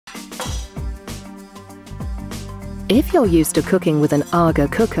If you're used to cooking with an AGA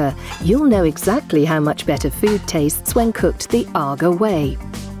cooker, you'll know exactly how much better food tastes when cooked the AGA way.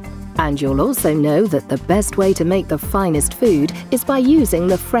 And you'll also know that the best way to make the finest food is by using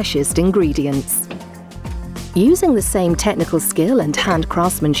the freshest ingredients. Using the same technical skill and hand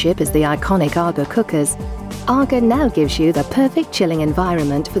craftsmanship as the iconic AGA cookers, AGA now gives you the perfect chilling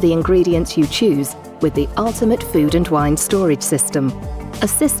environment for the ingredients you choose with the ultimate food and wine storage system, a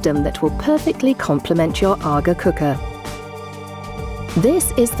system that will perfectly complement your AGA cooker.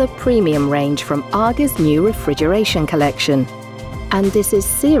 This is the premium range from AGA's new refrigeration collection, and this is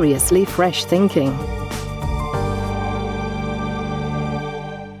seriously fresh thinking.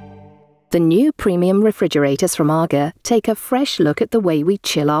 The new premium refrigerators from AGA take a fresh look at the way we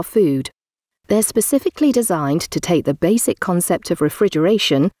chill our food. They're specifically designed to take the basic concept of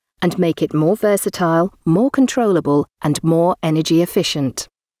refrigeration and make it more versatile, more controllable, and more energy efficient.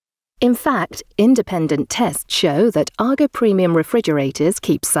 In fact, independent tests show that AGA premium refrigerators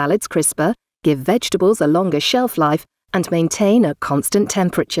keep salads crisper, give vegetables a longer shelf life, and maintain a constant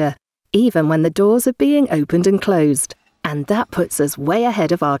temperature, even when the doors are being opened and closed. And that puts us way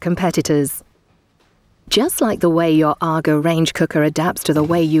ahead of our competitors. Just like the way your AGA range cooker adapts to the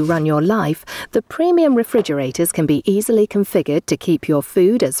way you run your life, the premium refrigerators can be easily configured to keep your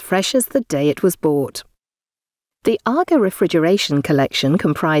food as fresh as the day it was bought. The AGA Refrigeration Collection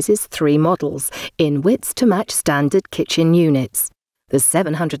comprises 3 models in widths to match standard kitchen units: the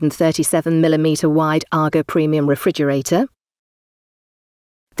 737mm wide AGA Premium Refrigerator,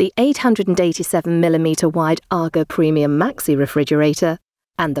 the 887mm wide AGA Premium Maxi Refrigerator,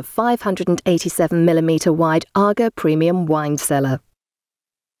 and the 587mm wide AGA Premium Wine Cellar.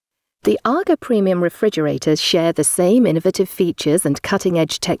 The AGA Premium refrigerators share the same innovative features and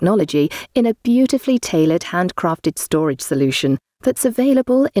cutting-edge technology in a beautifully tailored handcrafted storage solution that's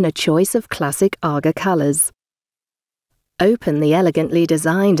available in a choice of classic AGA colours. Open the elegantly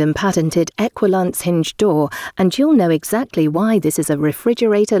designed and patented Equilance hinge door and you'll know exactly why this is a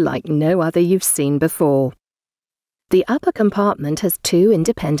refrigerator like no other you've seen before. The upper compartment has 2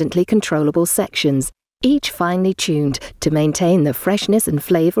 independently controllable sections, each finely tuned to maintain the freshness and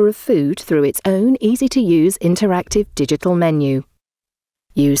flavour of food through its own easy-to-use interactive digital menu.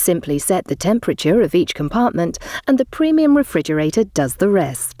 You simply set the temperature of each compartment and the premium refrigerator does the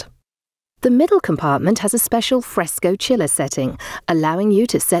rest. The middle compartment has a special fresco chiller setting, allowing you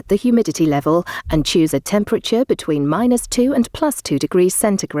to set the humidity level and choose a temperature between -2 and +2 degrees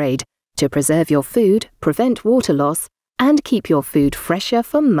centigrade to preserve your food, prevent water loss, and keep your food fresher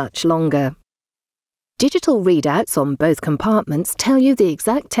for much longer. Digital readouts on both compartments tell you the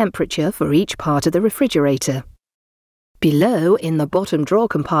exact temperature for each part of the refrigerator. Below, in the bottom drawer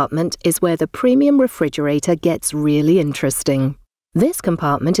compartment, is where the premium refrigerator gets really interesting. This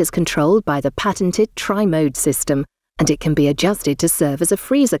compartment is controlled by the patented tri-mode system, and it can be adjusted to serve as a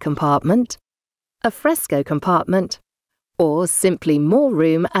freezer compartment, a fresco compartment, or simply more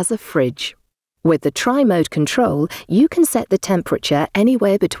room as a fridge. With the tri-mode control, you can set the temperature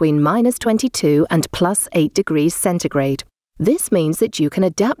anywhere between -22 and +8 degrees centigrade. This means that you can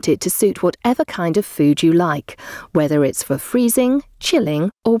adapt it to suit whatever kind of food you like, whether it's for freezing,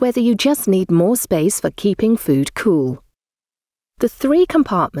 chilling, or whether you just need more space for keeping food cool. The 3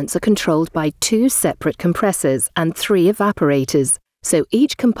 compartments are controlled by 2 separate compressors and 3 evaporators, so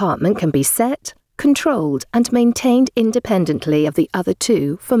each compartment can be set, controlled and maintained independently of the other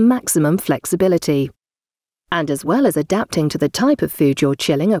 2 for maximum flexibility. And as well as adapting to the type of food you're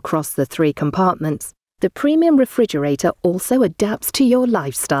chilling across the 3 compartments, the premium refrigerator also adapts to your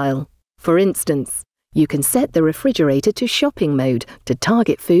lifestyle. For instance, you can set the refrigerator to shopping mode to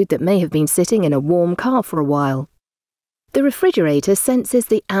target food that may have been sitting in a warm car for a while. The refrigerator senses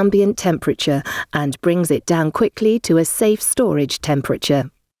the ambient temperature and brings it down quickly to a safe storage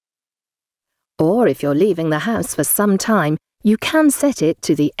temperature. Or if you're leaving the house for some time, you can set it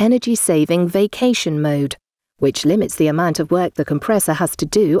to the energy-saving vacation mode, which limits the amount of work the compressor has to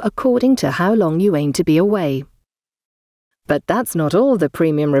do according to how long you aim to be away. But that's not all the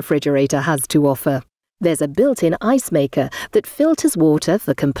premium refrigerator has to offer. There's a built-in ice maker that filters water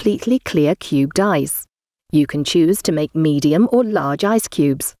for completely clear cubed ice. You can choose to make medium or large ice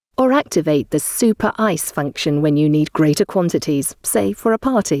cubes, or activate the super ice function when you need greater quantities, say for a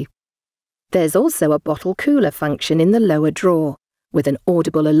party. There's also a bottle cooler function in the lower drawer, with an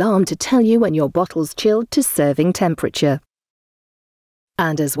audible alarm to tell you when your bottle's chilled to serving temperature.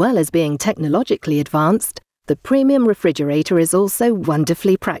 And as well as being technologically advanced, the premium refrigerator is also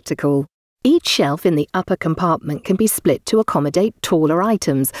wonderfully practical. Each shelf in the upper compartment can be split to accommodate taller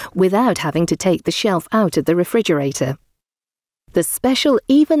items without having to take the shelf out of the refrigerator. The special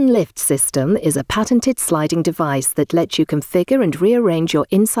Even Lift system is a patented sliding device that lets you configure and rearrange your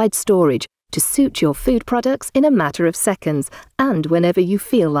inside storage to suit your food products in a matter of seconds and whenever you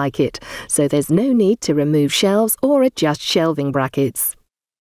feel like it, so there's no need to remove shelves or adjust shelving brackets.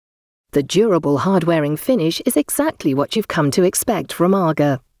 The durable hard-wearing finish is exactly what you've come to expect from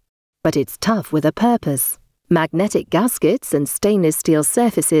AGA. But it's tough with a purpose. Magnetic gaskets and stainless steel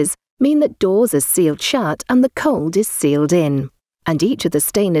surfaces mean that doors are sealed shut and the cold is sealed in. And each of the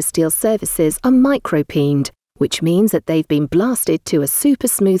stainless steel surfaces are micropeened, which means that they've been blasted to a super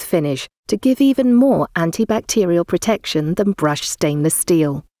smooth finish to give even more antibacterial protection than brushed stainless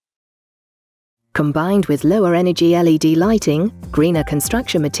steel. Combined with lower energy LED lighting, greener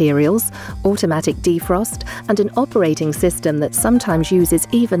construction materials, automatic defrost, and an operating system that sometimes uses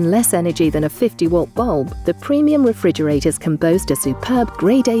even less energy than a 50-watt bulb, the premium refrigerators can boast a superb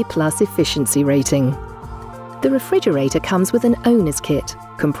Grade A+ efficiency rating. The refrigerator comes with an owner's kit,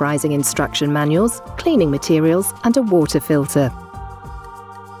 comprising instruction manuals, cleaning materials, and a water filter.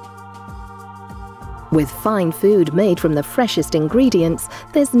 With fine food made from the freshest ingredients,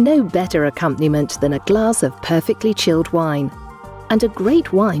 there's no better accompaniment than a glass of perfectly chilled wine. And a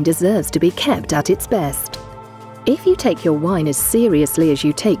great wine deserves to be kept at its best. If you take your wine as seriously as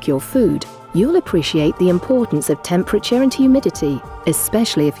you take your food, you'll appreciate the importance of temperature and humidity,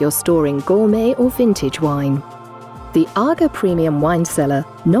 especially if you're storing gourmet or vintage wine. The AGA Premium Wine Cellar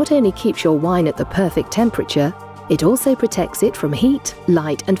not only keeps your wine at the perfect temperature, it also protects it from heat,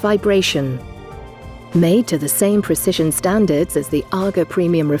 light and vibration. Made to the same precision standards as the AGA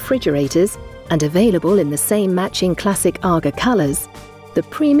Premium refrigerators and available in the same matching classic AGA colours, the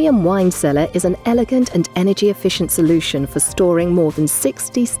Premium Wine Cellar is an elegant and energy-efficient solution for storing more than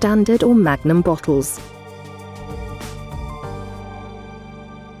 60 standard or Magnum bottles.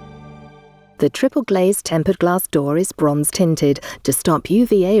 The triple glazed tempered glass door is bronze tinted to stop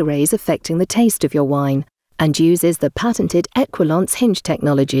UVA rays affecting the taste of your wine and uses the patented Equilance hinge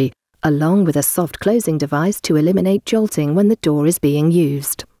technology, along with a soft closing device to eliminate jolting when the door is being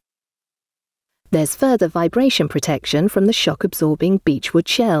used. There's further vibration protection from the shock-absorbing beechwood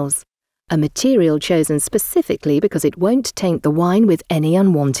shells, a material chosen specifically because it won't taint the wine with any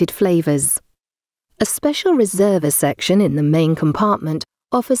unwanted flavours. A special reservoir section in the main compartment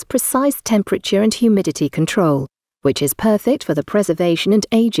offers precise temperature and humidity control, which is perfect for the preservation and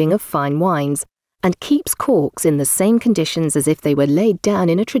aging of fine wines, and keeps corks in the same conditions as if they were laid down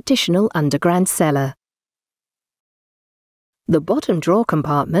in a traditional underground cellar. The bottom drawer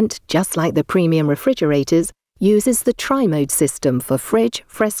compartment, just like the premium refrigerators, uses the tri-mode system for fridge,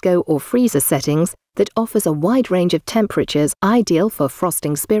 fresco or freezer settings that offers a wide range of temperatures ideal for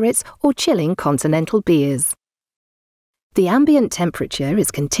frosting spirits or chilling continental beers. The ambient temperature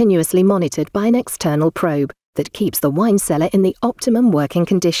is continuously monitored by an external probe that keeps the wine cellar in the optimum working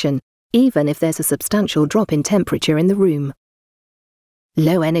condition, even if there's a substantial drop in temperature in the room.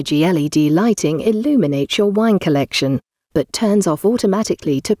 Low-energy LED lighting illuminates your wine collection, but turns off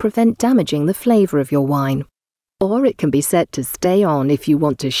automatically to prevent damaging the flavour of your wine. Or it can be set to stay on if you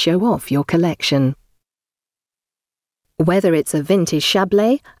want to show off your collection. Whether it's a vintage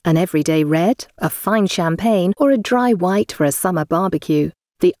Chablis, an everyday red, a fine champagne, or a dry white for a summer barbecue,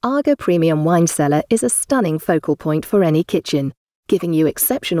 the AGA Premium Wine Cellar is a stunning focal point for any kitchen, giving you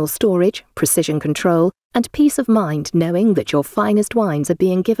exceptional storage, precision control, and peace of mind knowing that your finest wines are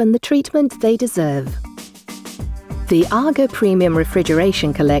being given the treatment they deserve. The AGA Premium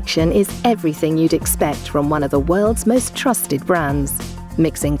Refrigeration Collection is everything you'd expect from one of the world's most trusted brands.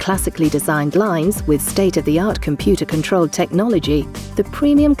 Mixing classically designed lines with state-of-the-art computer-controlled technology, the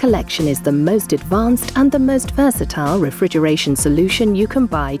Premium Collection is the most advanced and the most versatile refrigeration solution you can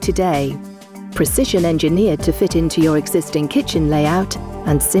buy today. Precision engineered to fit into your existing kitchen layout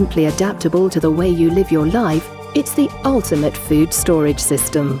and simply adaptable to the way you live your life, it's the ultimate food storage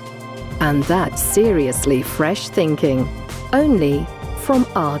system. And that's seriously fresh thinking. Only from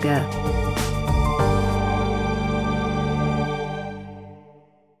AGA.